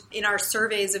found in our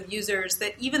surveys of users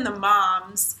that even the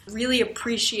moms really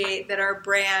appreciate that our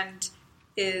brand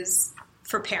is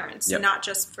for parents, not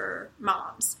just for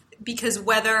moms. Because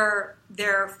whether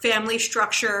their family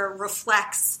structure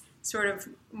reflects sort of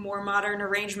more modern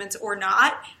arrangements or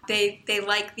not, they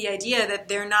like the idea that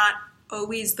they're not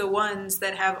always the ones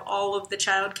that have all of the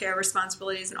childcare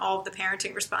responsibilities and all of the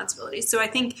parenting responsibilities. So I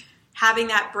think having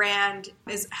that brand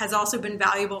has also been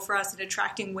valuable for us in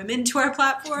attracting women to our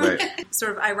platform. Right.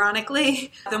 Sort of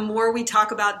ironically, the more we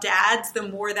talk about dads, the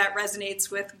more that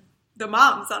resonates with the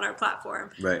moms on our platform.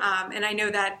 Right. And I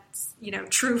know that's,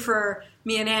 true for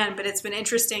me and Anne, but it's been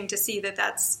interesting to see that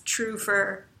that's true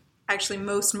for actually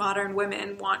most modern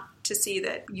women want to see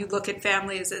that you look at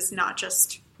families as not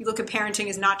just, you look at parenting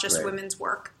as not just women's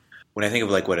work. When I think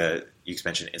of like what you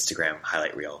mentioned Instagram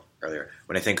highlight reel earlier,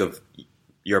 when I think of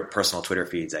your personal Twitter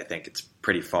feeds, I think it's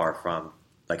pretty far from,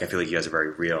 like, I feel like you guys are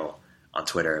very real on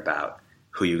Twitter about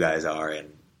who you guys are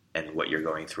and what you're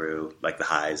going through, like the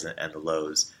highs and the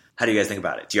lows. How do you guys think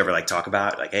about it? Do you ever like talk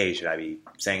about like, hey, should I be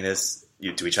saying this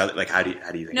to each other? Like, how do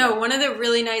you think? No, one of the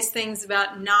really nice things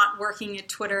about not working at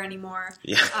Twitter anymore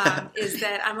is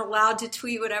that I'm allowed to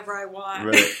tweet whatever I want.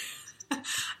 Right.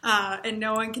 And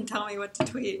no one can tell me what to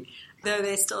tweet. Though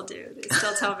they still do. They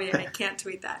still tell me I can't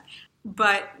tweet that.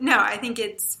 But no, I think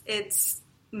it's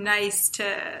nice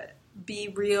to be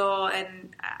real.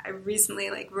 And I recently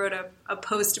wrote a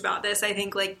post about this. I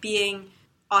think being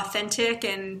authentic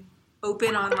and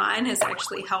open online has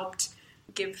actually helped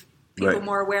give people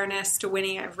more awareness to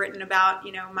Winnie. I've written about,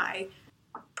 my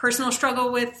personal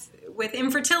struggle with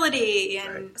infertility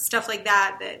and stuff like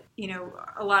that,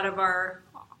 a lot of our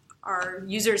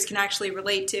users can actually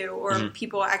relate to, or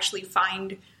people actually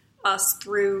find us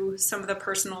through some of the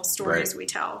personal stories we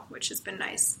tell, which has been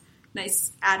nice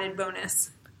added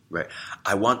bonus. Right.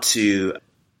 I want to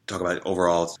talk about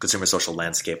overall consumer social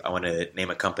landscape. I want to name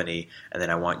a company, and then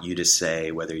I want you to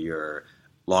say whether you're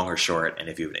long or short, and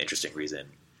if you have an interesting reason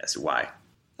as to why.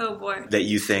 Oh boy. That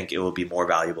you think it will be more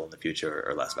valuable in the future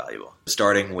or less valuable.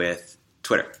 Starting with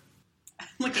Twitter. I'm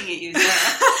looking at you,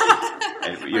 Sarah.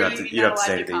 And you have to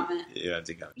say anything. You have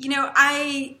to go.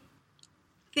 I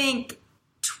think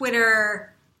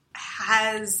Twitter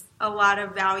has a lot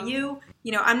of value.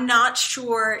 I'm not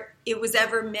sure it was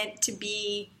ever meant to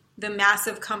be the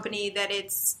massive company that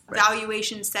its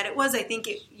valuation said it was. I think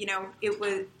it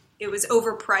was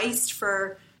overpriced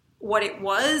for what it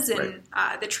was and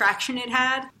the traction it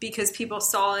had, because people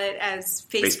saw it as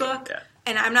Facebook. Yeah.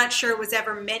 And I'm not sure it was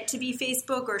ever meant to be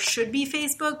Facebook or should be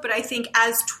Facebook, but I think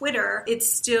as Twitter, it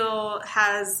still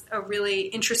has a really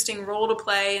interesting role to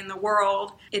play in the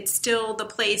world. It's still the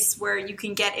place where you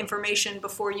can get information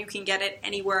before you can get it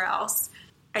anywhere else.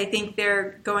 I think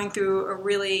they're going through a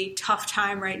really tough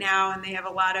time right now, and they have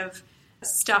a lot of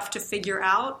stuff to figure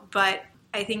out. But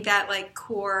I think that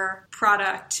core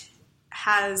product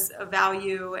has a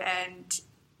value, and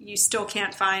you still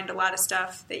can't find a lot of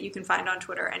stuff that you can find on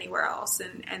Twitter anywhere else,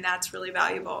 and that's really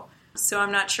valuable. So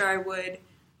I'm not sure I would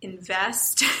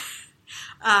invest,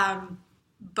 but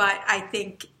I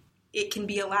think it can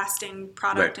be a lasting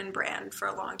product and brand for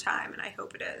a long time, and I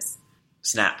hope it is.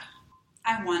 Snap.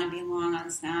 I want to be long on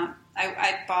Snap.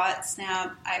 I bought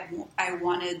Snap. I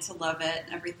wanted to love it,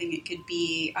 everything it could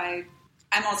be.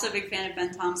 I'm also a big fan of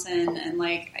Ben Thompson, and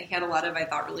he had a lot of, I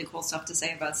thought, really cool stuff to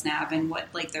say about Snap and what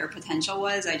their potential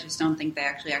was. I just don't think they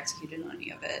actually executed on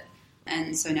any of it.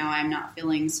 And so now I'm not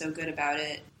feeling so good about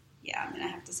it. Yeah, I'm going to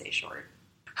have to say short.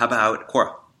 How about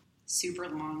Quora? Super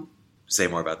long. Say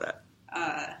more about that.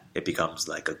 It becomes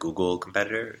a Google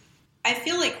competitor? I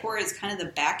feel like Quora is kind of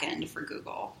the back end for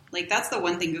Google. That's the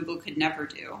one thing Google could never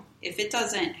do. If it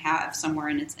doesn't have somewhere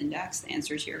in its index the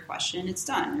answer to your question, it's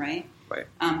done, right? Right.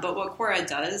 But what Quora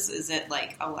does is it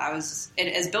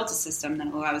has built a system that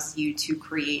allows you to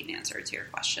create an answer to your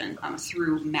question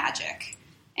through magic.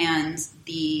 And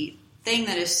the thing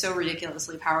that is so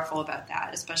ridiculously powerful about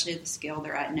that, especially at the scale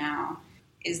they're at now,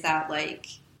 is that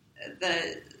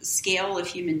the scale of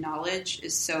human knowledge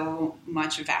is so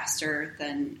much vaster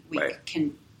than we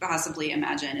can possibly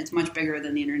imagine. It's much bigger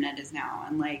than the internet is now.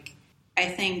 And I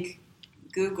think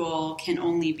Google can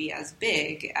only be as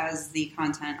big as the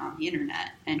content on the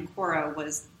internet. And Quora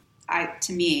was,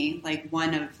 to me,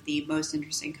 one of the most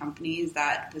interesting companies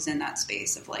that was in that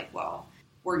space of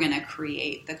we're going to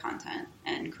create the content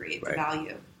and create the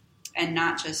value. And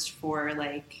not just for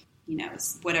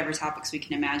whatever topics we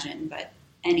can imagine, but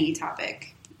any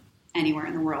topic anywhere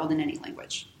in the world in any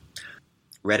language.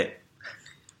 Reddit.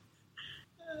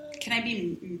 Can I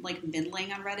be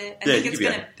middling on Reddit? I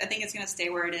think it's gonna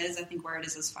stay where it is. I think where it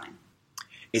is fine.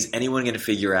 Is anyone going to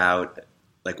figure out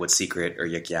what Secret or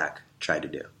Yik Yak tried to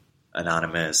do?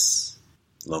 Anonymous,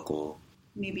 local.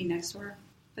 Maybe Nextdoor.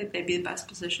 They'd be the best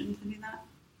position to do that,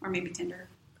 or maybe Tinder.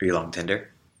 Are you long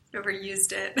Tinder? Never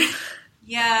used it.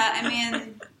 Yeah, I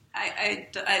mean,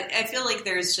 I feel like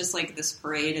there's just this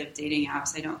parade of dating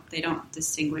apps. They don't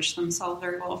distinguish themselves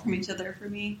very well from each other for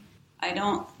me. I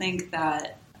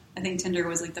think Tinder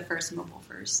was the first mobile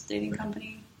first dating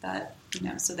company that,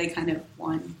 so they kind of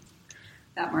won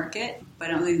that market, but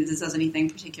I don't think this does anything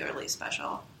particularly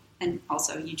special. And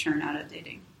also you churn out of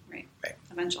dating, right?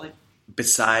 Eventually.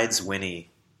 Besides Winnie,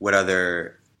 what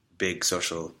other big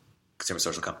consumer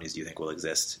social companies do you think will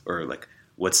exist? Or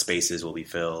what spaces will be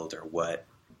filled, or what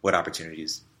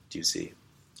opportunities do you see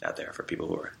out there for people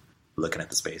who are looking at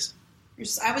the space?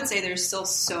 I would say there's still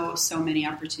so many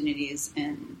opportunities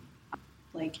in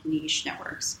niche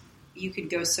networks. You could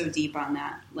go so deep on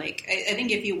that. I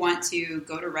think if you want to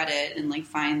go to Reddit and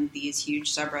find these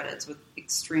huge subreddits with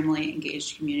extremely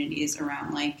engaged communities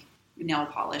around nail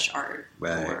polish art,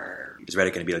 or is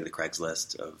Reddit going to be the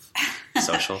Craigslist of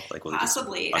social?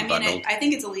 Possibly. I mean, I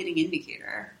think it's a leading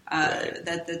indicator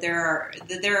that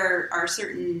there are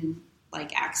certain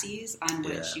axes on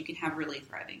which you can have really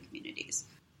thriving communities.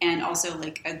 and also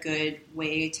like a good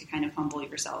way to kind of humble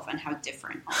yourself on how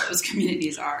different all those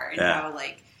communities are, and how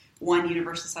like one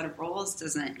universal set of rules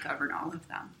doesn't govern all of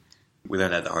them. We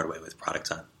learned that the hard way with Product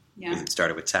Hunt. Yeah. We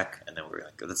started with tech, and then we were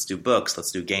like, let's do books,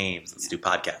 let's do games, let's do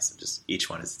podcasts, and just each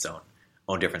one is its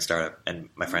own different startup. And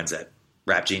my friends at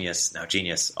Rap Genius, now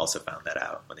Genius, also found that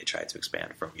out when they tried to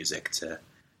expand from music to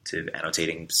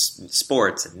annotating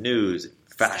sports and news and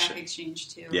fashion. Stack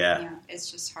Exchange too. Yeah. It's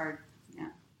just hard. Yeah.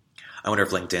 I wonder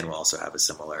if LinkedIn will also have a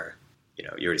similar, you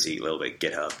already see a little bit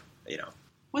GitHub,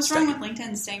 What's wrong with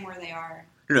LinkedIn staying where they are?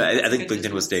 No, I think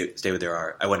LinkedIn will stay where they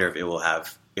are. I wonder if it will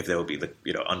have, if there will be,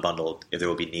 unbundled, if there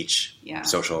will be niche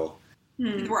social.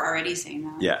 We're already seeing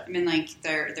that. Yeah. I mean, like,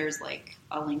 there's, like,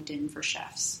 a LinkedIn for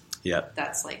chefs. Yeah.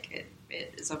 That's, like,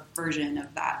 it is a version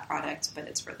of that product, but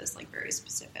it's for this, like, very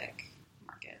specific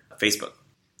market.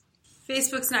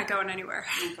 Facebook's not going anywhere.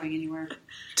 Not going anywhere.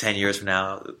 10 years from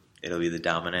now, it'll be the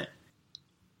dominant.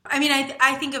 I mean,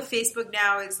 I think of Facebook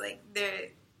now as, like,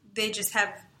 they just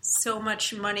have so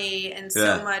much money and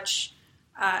so much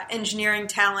engineering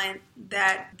talent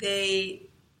that they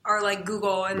are like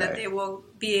Google, and that they will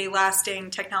be a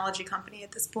lasting technology company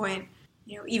at this point.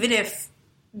 Even if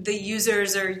the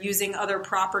users are using other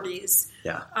properties,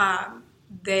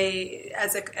 they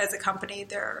as a company,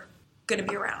 they're going to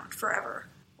be around forever,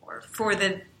 or for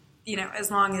the as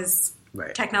long as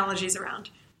technology is around.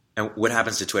 And what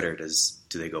happens to Twitter?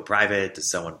 Do they go private? Does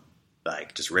someone,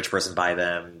 like, just a rich person buy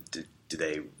them? Do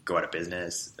they go out of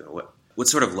business? What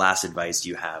sort of last advice do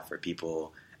you have for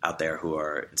people out there who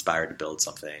are inspired to build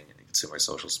something in the consumer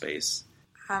social space?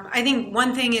 I think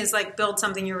one thing is, like, build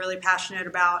something you're really passionate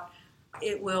about.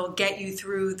 It will get you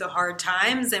through the hard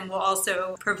times and will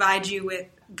also provide you with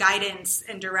guidance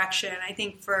and direction. I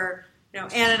think for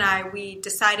Anne and I, we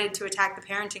decided to attack the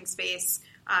parenting space,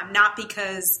 not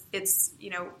because it's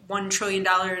 $1 trillion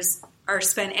are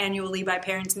spent annually by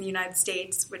parents in the United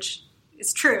States, which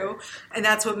is true, and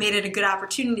that's what made it a good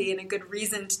opportunity and a good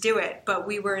reason to do it. But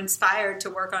we were inspired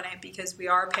to work on it because we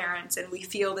are parents and we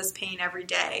feel this pain every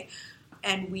day,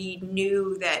 and we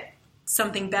knew that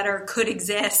something better could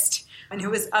exist, and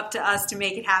it was up to us to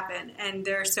make it happen. And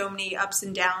there are so many ups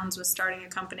and downs with starting a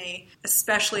company,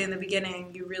 especially in the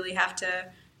beginning. You really have to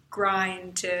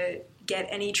grind to get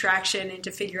any traction and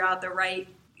to figure out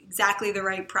exactly the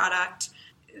right product,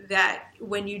 that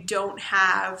when you don't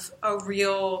have a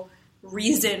real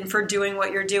reason for doing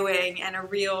what you're doing and a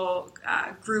real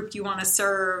group you want to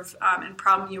serve and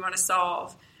problem you want to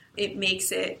solve, it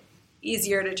makes it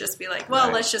easier to just be like,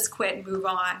 well, let's just quit and move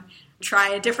on, try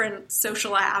a different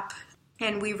social app.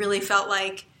 And we really felt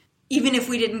like even if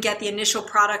we didn't get the initial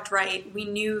product right, we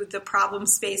knew the problem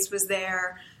space was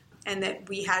there and that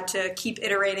we had to keep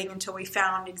iterating until we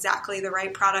found exactly the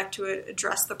right product to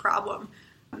address the problem.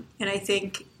 And I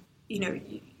think,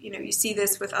 you see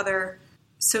this with other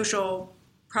social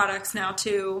products now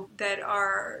too that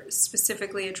are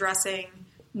specifically addressing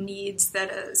needs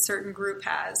that a certain group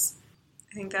has.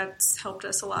 I think that's helped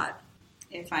us a lot.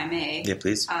 If I may,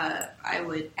 please. I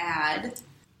would add,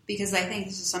 because I think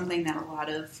this is something that a lot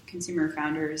of consumer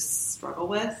founders struggle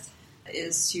with,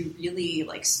 is to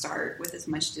really start with as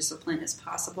much discipline as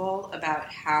possible about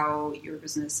how your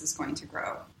business is going to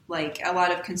grow. Like, a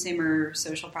lot of consumer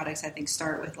social products, I think,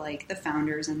 start with the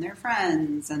founders and their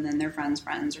friends, and then their friends'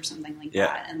 friends, or something like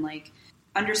that. And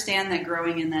understand that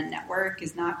growing in that network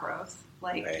is not growth.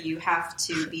 You have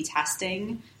to be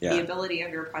testing the ability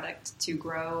of your product to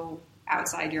grow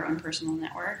outside your own personal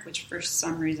network, which for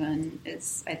some reason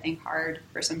is, I think, hard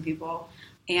for some people.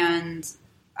 And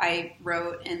I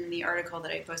wrote in the article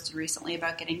that I posted recently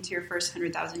about getting to your first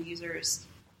 100,000 users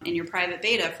in your private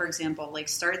beta, for example.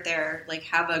 Start there,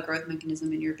 have a growth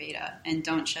mechanism in your beta, and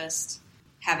don't just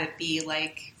have it be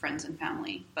friends and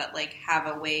family, but have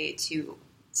a way to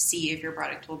see if your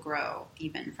product will grow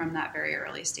even from that very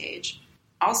early stage.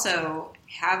 Also,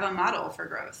 have a model for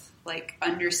growth.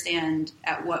 Understand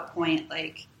at what point,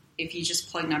 if you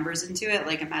just plug numbers into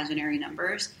it, imaginary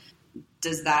numbers,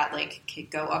 does that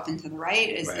go up and to the right?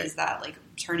 Is that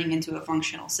turning into a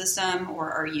functional system,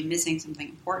 or are you missing something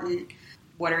important?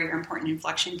 What are your important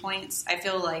inflection points? I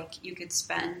feel like you could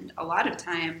spend a lot of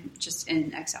time just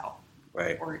in Excel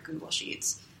or Google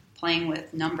Sheets playing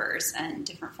with numbers and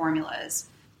different formulas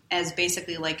as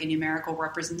basically a numerical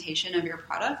representation of your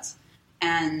product,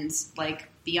 and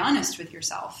be honest with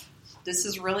yourself. This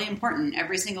is really important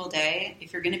every single day.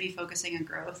 If you're going to be focusing on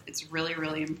growth, it's really,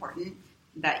 really important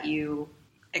that you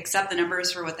accept the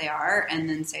numbers for what they are, and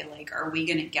then say, are we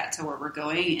going to get to where we're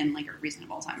going in a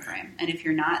reasonable time frame? And if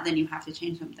you're not, then you have to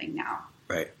change something now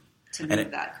to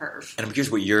move that curve. And I'm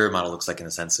curious what your model looks like in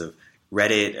the sense of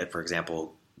Reddit, for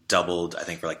example, doubled, I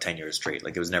think, for like 10 years straight.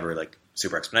 Like it was never like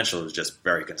super exponential. It was just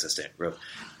very consistent growth.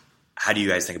 How do you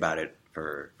guys think about it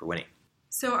for Winnie?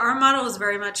 So our model is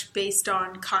very much based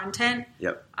on content.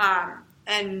 Yep.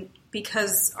 And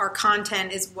because our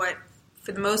content is what,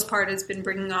 for the most part, has been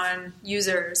bringing on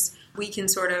users, we can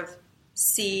sort of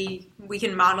we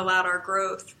can model out our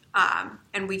growth.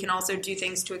 And we can also do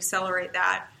things to accelerate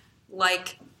that,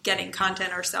 like getting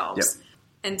content ourselves. Yep.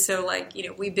 And so, like,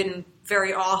 we've been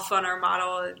very off on our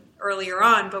model earlier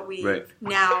on, but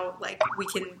now, like, we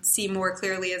can see more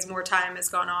clearly as more time has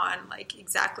gone on, like,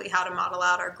 exactly how to model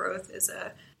out our growth as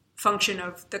a function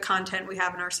of the content we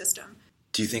have in our system.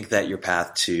 Do you think that your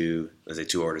path to, let's say,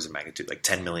 2 orders of magnitude, like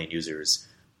 10 million users,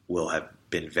 will have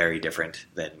been very different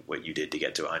than what you did to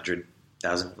get to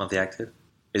 100,000 monthly active?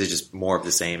 Is it just more of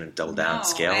the same and double down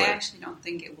scale? I actually don't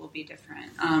think it will be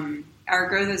different. Our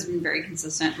growth has been very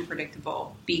consistent and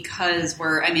predictable because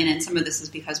and some of this is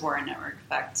because we're a network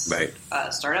effects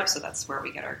startup, so that's where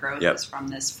we get our growth is from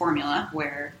this formula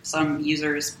where some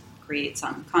users create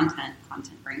some content.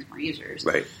 Content brings more users.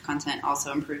 Right. Content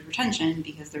also improves retention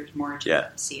because there's more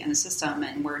to see in the system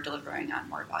and we're delivering on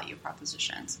more value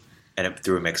propositions. And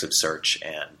through a mix of search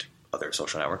and other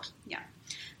social networks? Yeah.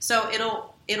 So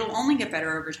it'll only get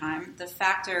better over time. The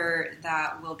factor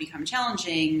that will become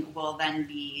challenging will then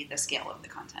be the scale of the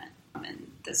content.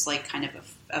 And this like kind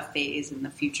of a phase in the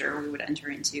future we would enter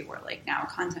into where like now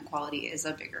content quality is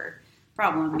a bigger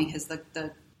problem because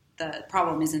the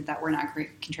problem isn't that we're not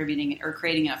contributing or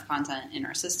creating enough content in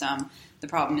our system. The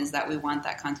problem is that we want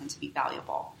that content to be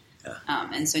valuable. Yeah.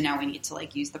 And so now we need to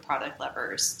like use the product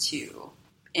levers to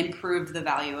improve the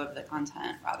value of the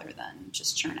content rather than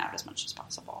just churn out as much as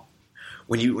possible.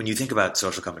 When you think about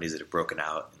social companies that have broken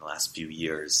out in the last few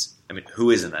years, I mean,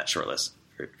 who is in that shortlist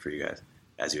for you guys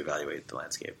as you evaluate the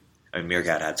landscape? I mean,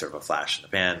 Meerkat had sort of a flash in the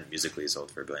pan. Musical.ly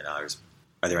sold for $1 billion.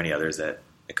 Are there any others that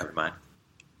come to mind?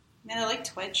 I mean, I like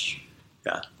Twitch.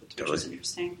 Yeah, Twitch is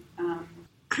interesting.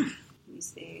 Let me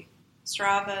see.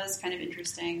 Strava is kind of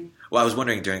interesting. Well, I was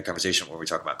wondering during the conversation when we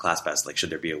talk about ClassPass, like,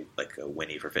 should there be a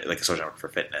Winnie for like a social network for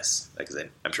fitness? Like, 'cause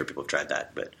I'm sure people have tried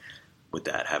that, but would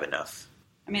that have enough?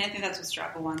 I mean, I think that's what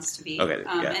Strava wants to be. Okay,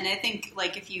 And I think,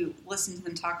 like, if you listen to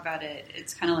them talk about it,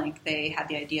 it's kind of like they had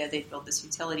the idea they'd build this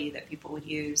utility that people would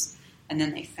use, and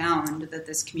then they found that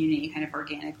this community kind of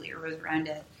organically arose around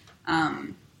it.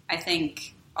 I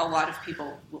think a lot of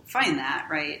people will find that,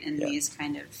 right, in these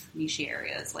kind of niche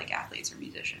areas like athletes or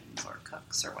musicians or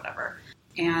cooks or whatever.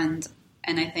 And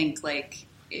I think, like,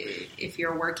 if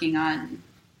you're working on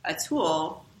a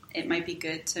tool, it might be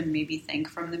good to maybe think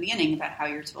from the beginning about how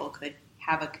your tool could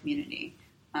have a community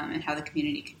and how the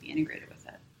community could be integrated with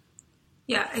it.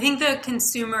 Yeah, I think the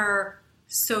consumer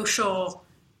social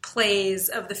plays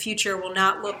of the future will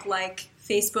not look like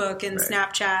Facebook and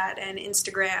Snapchat and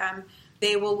Instagram.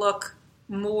 They will look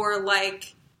more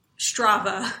like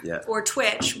Strava or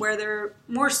Twitch, where they're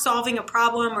more solving a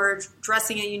problem or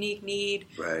addressing a unique need.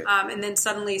 Right. And then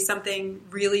suddenly something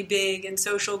really big and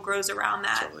social grows around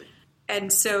that. Totally.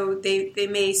 And so they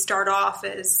may start off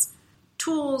as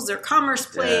tools or commerce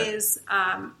plays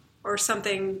or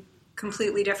something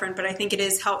completely different. But I think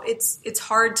it's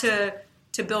hard to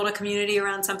build a community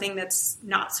around something that's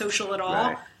not social at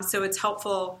all. Right. So it's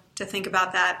helpful to think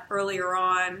about that earlier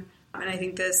on. And I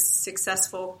think the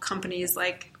successful companies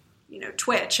like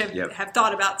Twitch have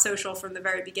thought about social from the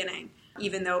very beginning,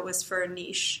 even though it was for a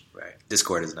niche. Right.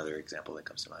 Discord is another example that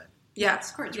comes to mind. Yeah.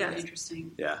 Discord's really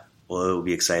interesting. Yeah. Well, it will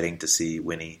be exciting to see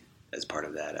Winnie as part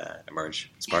of that, emerge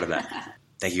as part of that.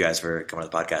 Thank you guys for coming on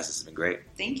the podcast. This has been great.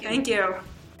 Thank you. Thank you.